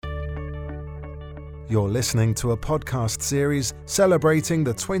You're listening to a podcast series celebrating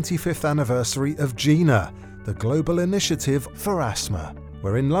the 25th anniversary of GINA, the global initiative for asthma.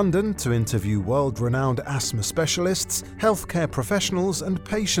 We're in London to interview world-renowned asthma specialists, healthcare professionals and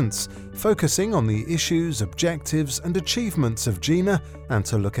patients, focusing on the issues, objectives and achievements of GINA and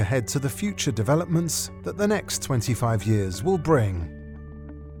to look ahead to the future developments that the next 25 years will bring.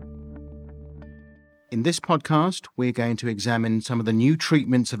 In this podcast, we're going to examine some of the new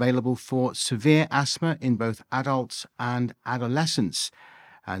treatments available for severe asthma in both adults and adolescents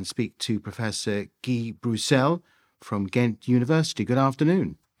and speak to Professor Guy Bruselle from Ghent University. Good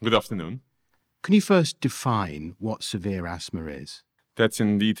afternoon. Good afternoon. Can you first define what severe asthma is? That's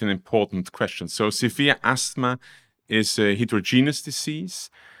indeed an important question. So severe asthma is a heterogeneous disease.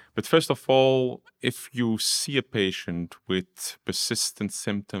 But first of all, if you see a patient with persistent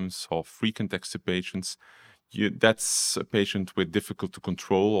symptoms or frequent exacerbations, that's a patient with difficult to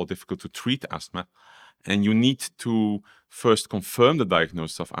control or difficult to treat asthma. And you need to first confirm the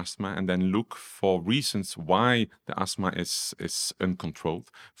diagnosis of asthma and then look for reasons why the asthma is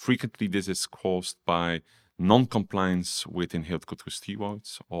uncontrolled. Frequently, this is caused by non-compliance with inhaled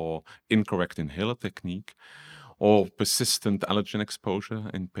corticosteroids or incorrect inhaler technique, or persistent allergen exposure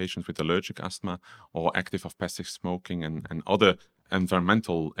in patients with allergic asthma, or active or passive smoking and other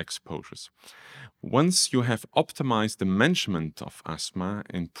environmental exposures. Once you have optimized the management of asthma,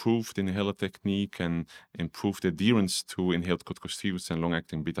 improved inhaler technique and improved adherence to inhaled corticosteroids and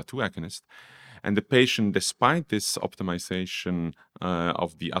long-acting beta-2 agonist, and the patient, despite this optimization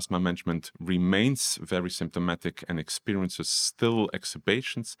of the asthma management, remains very symptomatic and experiences still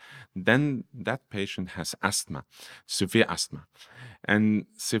exacerbations, then that patient has asthma, severe asthma. And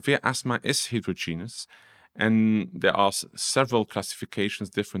severe asthma is heterogeneous. And there are several classifications,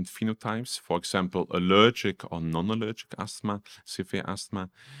 different phenotypes. For example, allergic or non-allergic asthma, severe asthma,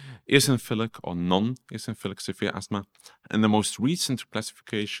 eosinophilic or non-eosinophilic severe asthma. And the most recent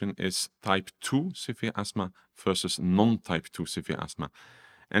classification is type 2 severe asthma versus non-type 2 severe asthma.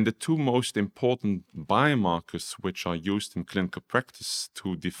 And the two most important biomarkers which are used in clinical practice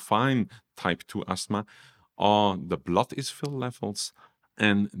to define type 2 asthma are the blood eosinophil levels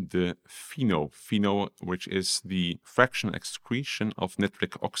and the FeNO, which is the fractional excretion of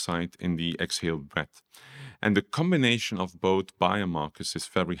nitric oxide in the exhaled breath. And the combination of both biomarkers is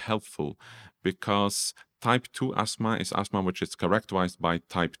very helpful because type 2 asthma is asthma which is characterized by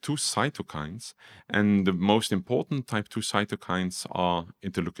type 2 cytokines. And the most important type 2 cytokines are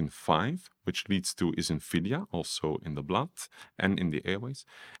interleukin-5, which leads to eosinophilia, also in the blood and in the airways.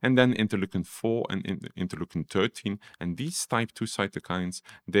 And then interleukin-4 and interleukin-13. And these type 2 cytokines,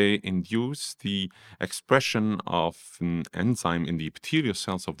 they induce the expression of an enzyme in the epithelial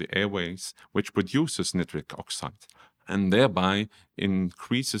cells of the airways, which produces nitric oxide, and thereby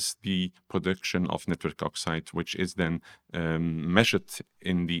increases the production of nitric oxide, which is then measured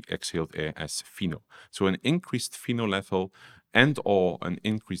in the exhaled air as FeNO. So an increased FeNO level and or an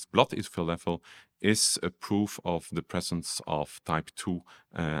increased blood eosinophil level is a proof of the presence of type 2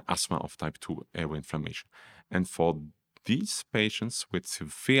 asthma, of type 2 airway inflammation. And for these patients with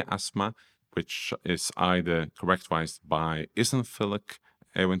severe asthma, which is either characterized by eosinophilic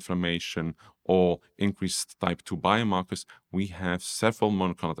airway inflammation or increased type 2 biomarkers, we have several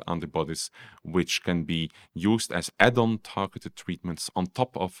monoclonal antibodies which can be used as add-on targeted treatments on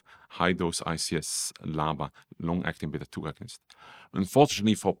top of high-dose ICS/LABA, long-acting beta-2 agonist.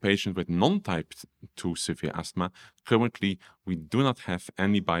 Unfortunately, for patients with non-type 2 severe asthma, currently we do not have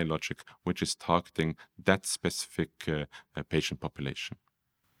any biologic which is targeting that specific patient population.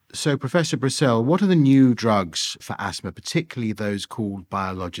 So, Professor Bruselle, what are the new drugs for asthma, particularly those called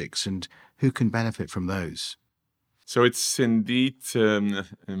biologics, and who can benefit from those? So it's indeed an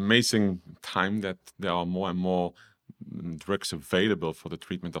amazing time that there are more and more drugs available for the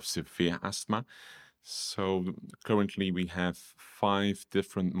treatment of severe asthma. So currently we have 5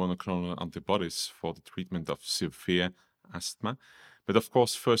 different monoclonal antibodies for the treatment of severe asthma. But of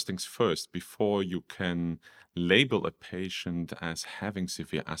course, first things first, before you can label a patient as having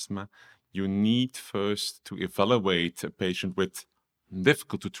severe asthma, you need first to evaluate a patient with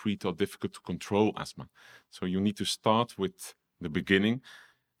difficult to treat or difficult to control asthma. So you need to start with the beginning,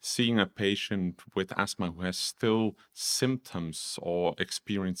 seeing a patient with asthma who has still symptoms or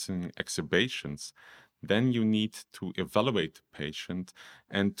experiencing exacerbations. Then you need to evaluate the patient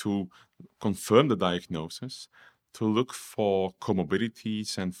and to confirm the diagnosis, to look for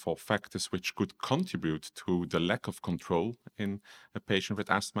comorbidities and for factors which could contribute to the lack of control in a patient with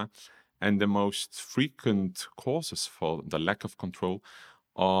asthma. And the most frequent causes for the lack of control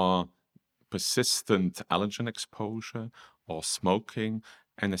are persistent allergen exposure or smoking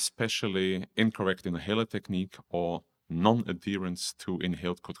and especially incorrect inhaler technique or non-adherence to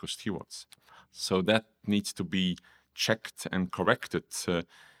inhaled corticosteroids. So that needs to be checked and corrected.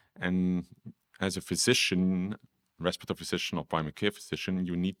 And as a physician, respiratory physician or primary care physician,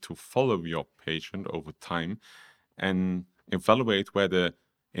 you need to follow your patient over time and evaluate whether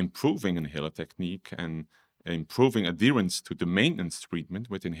improving inhaler technique and improving adherence to the maintenance treatment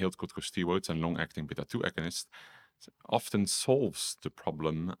with inhaled corticosteroids and long-acting beta-2 agonists often solves the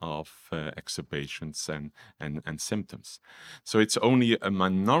problem of exacerbations and symptoms. So it's only a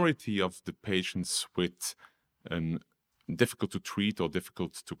minority of the patients with difficult to treat or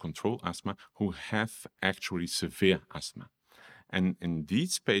difficult to control asthma who have actually severe asthma. And in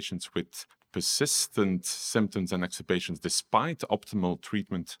these patients with persistent symptoms and exacerbations despite optimal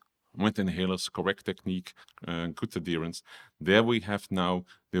treatment with inhalers, correct technique, good adherence, there we have now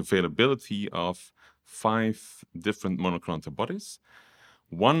the availability of 5 different monoclonal antibodies.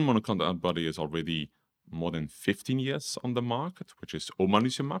 One monoclonal antibody is already more than 15 years on the market, which is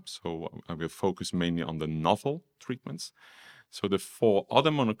omalizumab. So I will focus mainly on the novel treatments. So the 4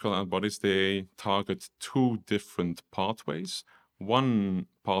 other monoclonal antibodies, they target 2 different pathways. One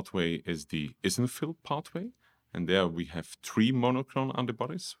pathway is the eosinophil pathway, and there we have 3 monoclonal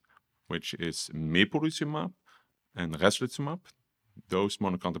antibodies, which is mepolizumab and reslizumab. Those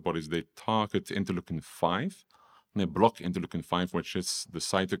monoclonal antibodies, they target interleukin-5. They block interleukin-5, which is the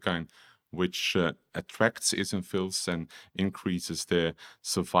cytokine which attracts eosinophils and increases their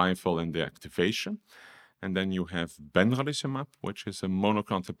survival and their activation. And then you have benralizumab, which is a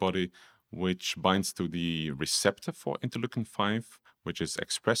monoclonal antibody which binds to the receptor for interleukin-5, which is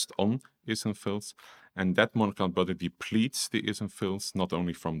expressed on eosinophils. And that monoclonal antibody depletes the eosinophils not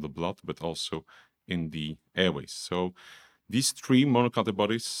only from the blood, but also in the airways. So these 3 monoclonal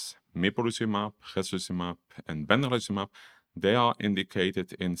antibodies, mepolizumab, reslizumab, and benralizumab, they are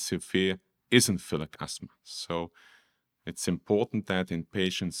indicated in severe eosinophilic asthma. So it's important that in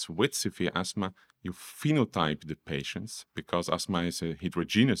patients with severe asthma, you phenotype the patients because asthma is a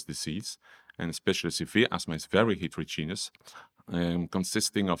heterogeneous disease, and especially severe asthma is very heterogeneous,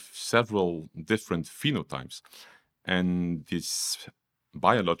 consisting of several different phenotypes. And these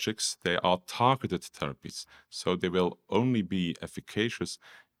biologics, they are targeted therapies, so they will only be efficacious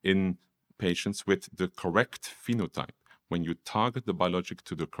in patients with the correct phenotype. When you target the biologic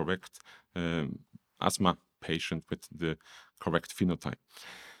to the correct asthma patient with the correct phenotype.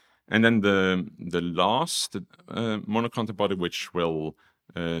 And then the last monoclonal antibody, which will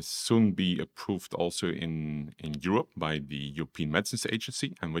soon be approved also in Europe by the European Medicines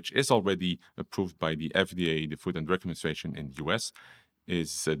Agency, and which is already approved by the FDA, the Food and Drug Administration in the US,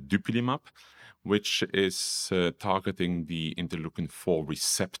 is dupilumab, which is targeting the interleukin-4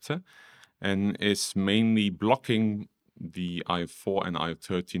 receptor and is mainly blocking the IL-4 and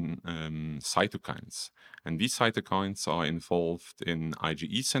IL-13 cytokines. And these cytokines are involved in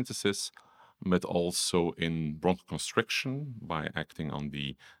IgE synthesis, but also in bronchoconstriction by acting on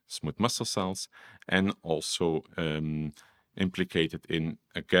the smooth muscle cells, and also implicated in,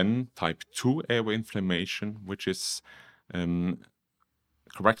 again, type 2 airway inflammation, which is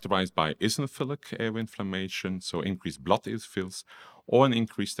characterized by eosinophilic airway inflammation, so increased blood eosinophils, or an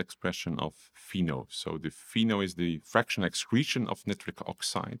increased expression of FeNO. So the FeNO is the fractional excretion of nitric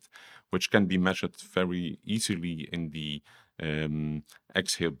oxide, which can be measured very easily in the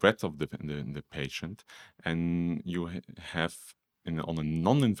exhale breath of the patient. And you have, on a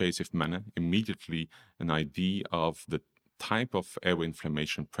non-invasive manner, immediately an idea of the type of airway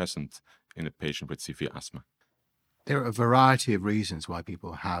inflammation present in a patient with severe asthma. There are a variety of reasons why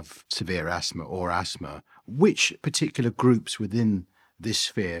people have severe asthma or asthma. Which particular groups within this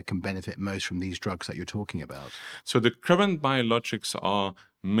sphere can benefit most from these drugs that you're talking about? So the current biologics are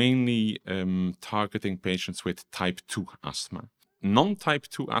mainly targeting patients with type 2 asthma. Non-type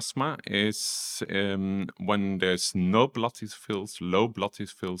 2 asthma is when there's no blood eosinophils, low blood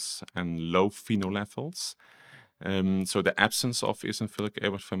eosinophils, and low FeNO levels. So the absence of eosinophilic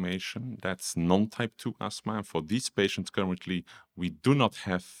airway inflammation, that's non-type 2 asthma. And for these patients currently, we do not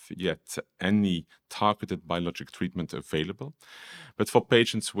have yet any targeted biologic treatment available. But for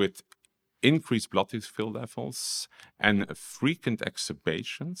patients with increased blood eosinophil levels and frequent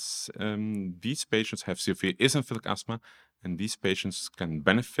exacerbations, these patients have severe eosinophilic asthma, and these patients can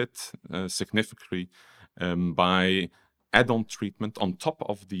benefit significantly by add-on treatment on top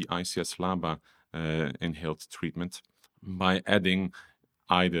of the ICS/LABA inhaled treatment by adding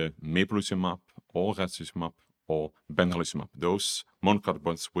either mepolizumab or reslizumab or benralizumab, those monoclonal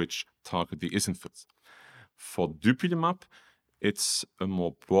antibodies which target the eosinophils. For dupilumab, it's a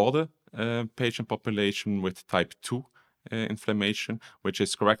more broader patient population with type 2 inflammation, which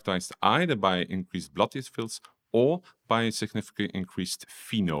is characterized either by increased blood eosinophils or by significantly increased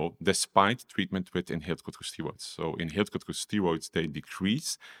FeNO, despite treatment with inhaled corticosteroids. So inhaled corticosteroids, they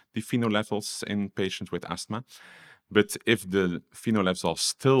decrease the FeNO levels in patients with asthma. But if the FeNO levels are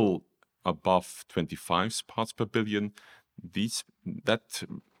still above 25 parts per billion, that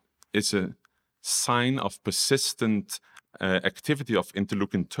is a sign of persistent activity of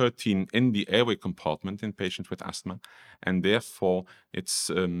interleukin-13 in the airway compartment in patients with asthma, and therefore it's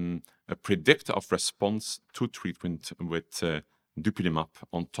a predictor of response to treatment with dupilumab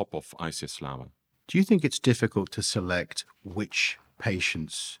on top of ICS/LABA. Do you think it's difficult to select which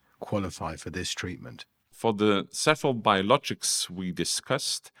patients qualify for this treatment? For the several biologics we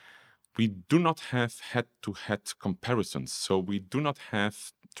discussed, we do not have head-to-head comparisons. So we do not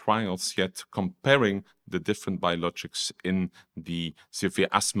have trials yet comparing the different biologics in the severe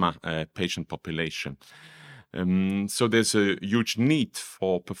asthma patient population. So there's a huge need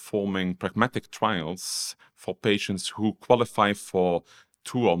for performing pragmatic trials for patients who qualify for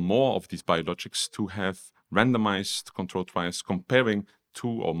 2 or more of these biologics to have randomized controlled trials comparing 2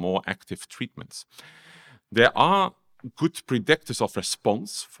 or more active treatments. There are good predictors of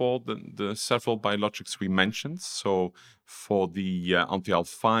response for the several biologics we mentioned. So for the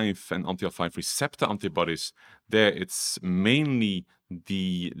anti-IL-5 and anti-IL-5 receptor antibodies, there it's mainly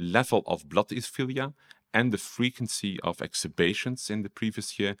the level of blood eosinophilia and the frequency of exacerbations in the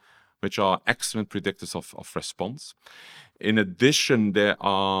previous year, which are excellent predictors of response. In addition, there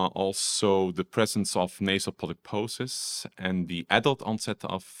are also the presence of nasal polyposis and the adult onset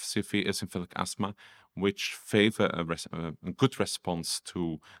of severe eosinophilic asthma, which favor a good response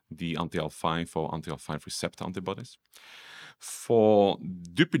to the anti-IL-5 or anti-IL-5 receptor antibodies. For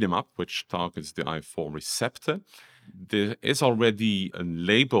dupilumab, which targets the IL-4 receptor, there is already a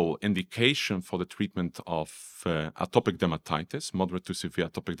label indication for the treatment of atopic dermatitis, moderate to severe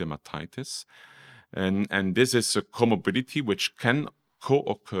atopic dermatitis. And this is a comorbidity which can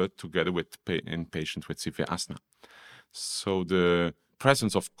co-occur together in patients with severe asthma. So the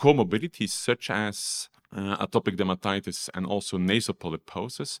presence of comorbidities such as atopic dermatitis and also nasal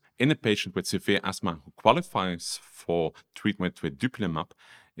polyposis in a patient with severe asthma who qualifies for treatment with dupilumab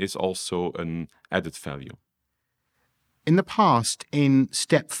is also an added value. In the past, in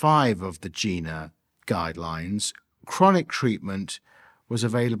step 5 of the GINA guidelines, chronic treatment was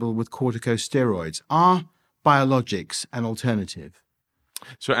available with corticosteroids. Are biologics an alternative?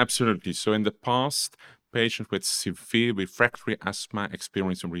 So absolutely. So in the past, patients with severe refractory asthma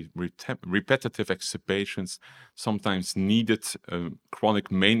experiencing repetitive exacerbations sometimes needed chronic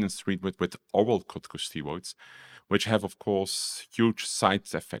maintenance treatment with oral corticosteroids, which have, of course, huge side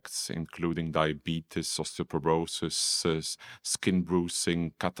effects, including diabetes, osteoporosis, skin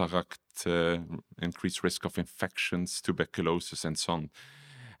bruising, cataract, increased risk of infections, tuberculosis, and so on.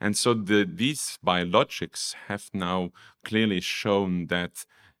 And so these biologics have now clearly shown that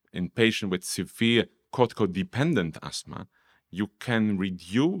in patients with severe corticodependent asthma, you can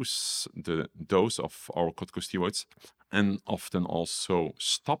reduce the dose of oral corticosteroids and often also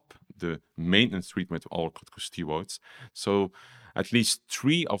stop the maintenance treatment of oral corticosteroids. So at least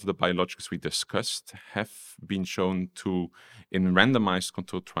 3 of the biologics we discussed have been shown to, in randomized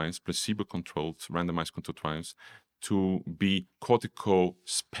controlled trials, placebo-controlled randomized controlled trials, to be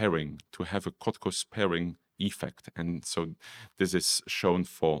cortico-sparing, to have a cortico-sparing effect. And so this is shown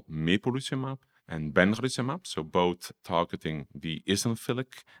for mepolizumab and benralizumab, so both targeting the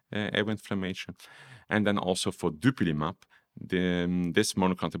eosinophilic airway inflammation. And then also for dupilumab, this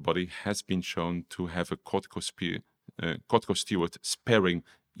monoclonal antibody has been shown to have a corticosteroid sparing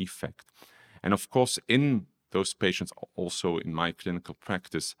effect. And of course, in those patients, also in my clinical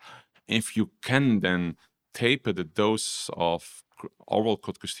practice, if you can then taper the dose of oral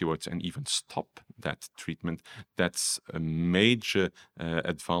corticosteroids and even stop that treatment, that's a major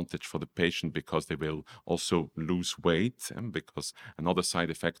advantage for the patient, because they will also lose weight, and because another side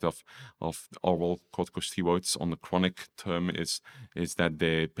effect of oral corticosteroids on the chronic term is that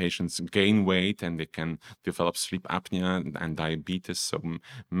the patients gain weight and they can develop sleep apnea and diabetes. So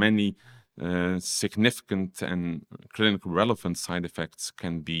many significant and clinically relevant side effects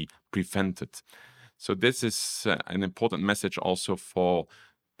can be prevented. So this is an important message also for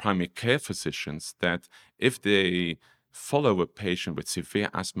primary care physicians, that if they follow a patient with severe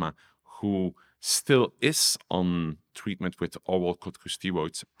asthma who still is on treatment with oral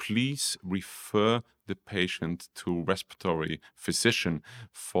corticosteroids, please refer the patient to respiratory physician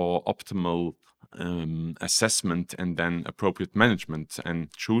for optimal assessment and then appropriate management,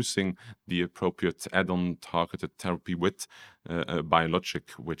 and choosing the appropriate add-on targeted therapy with a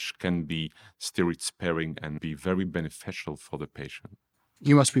biologic, which can be steroid sparing and be very beneficial for the patient.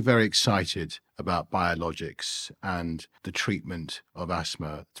 You must be very excited about biologics and the treatment of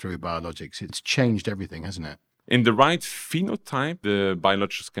asthma through biologics. It's changed everything, hasn't it? In the right phenotype, the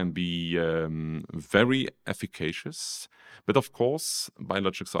biologics can be very efficacious. But of course,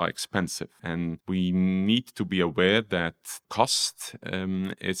 biologics are expensive, and we need to be aware that cost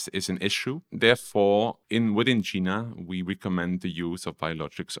is an issue. Therefore, within GINA, we recommend the use of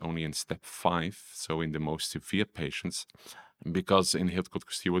biologics only in step 5, so in the most severe patients, because inhaled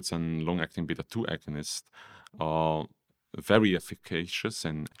corticosteroids and long-acting beta-2 agonists are very efficacious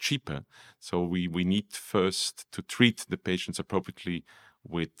and cheaper. So we need first to treat the patients appropriately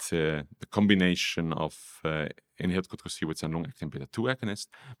with the combination of inhaled corticosteroids and long-acting beta-2 agonists.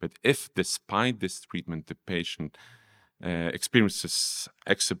 But if despite this treatment the patient experiences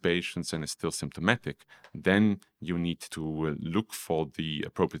exacerbations and is still symptomatic, then you need to look for the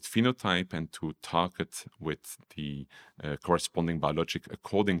appropriate phenotype and to target with the corresponding biologic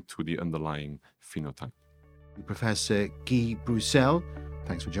according to the underlying phenotype. Professor Guy Bruselle,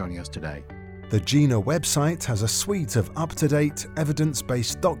 thanks for joining us today. The GINA website has a suite of up-to-date,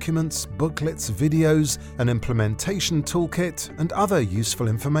 evidence-based documents, booklets, videos, an implementation toolkit, and other useful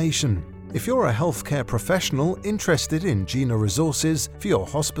information. If you're a healthcare professional interested in GINA resources for your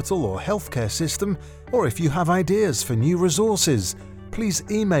hospital or healthcare system, or if you have ideas for new resources, please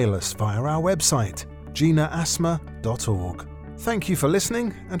email us via our website, ginaasthma.org. Thank you for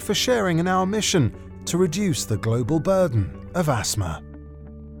listening and for sharing in our mission to reduce the global burden of asthma.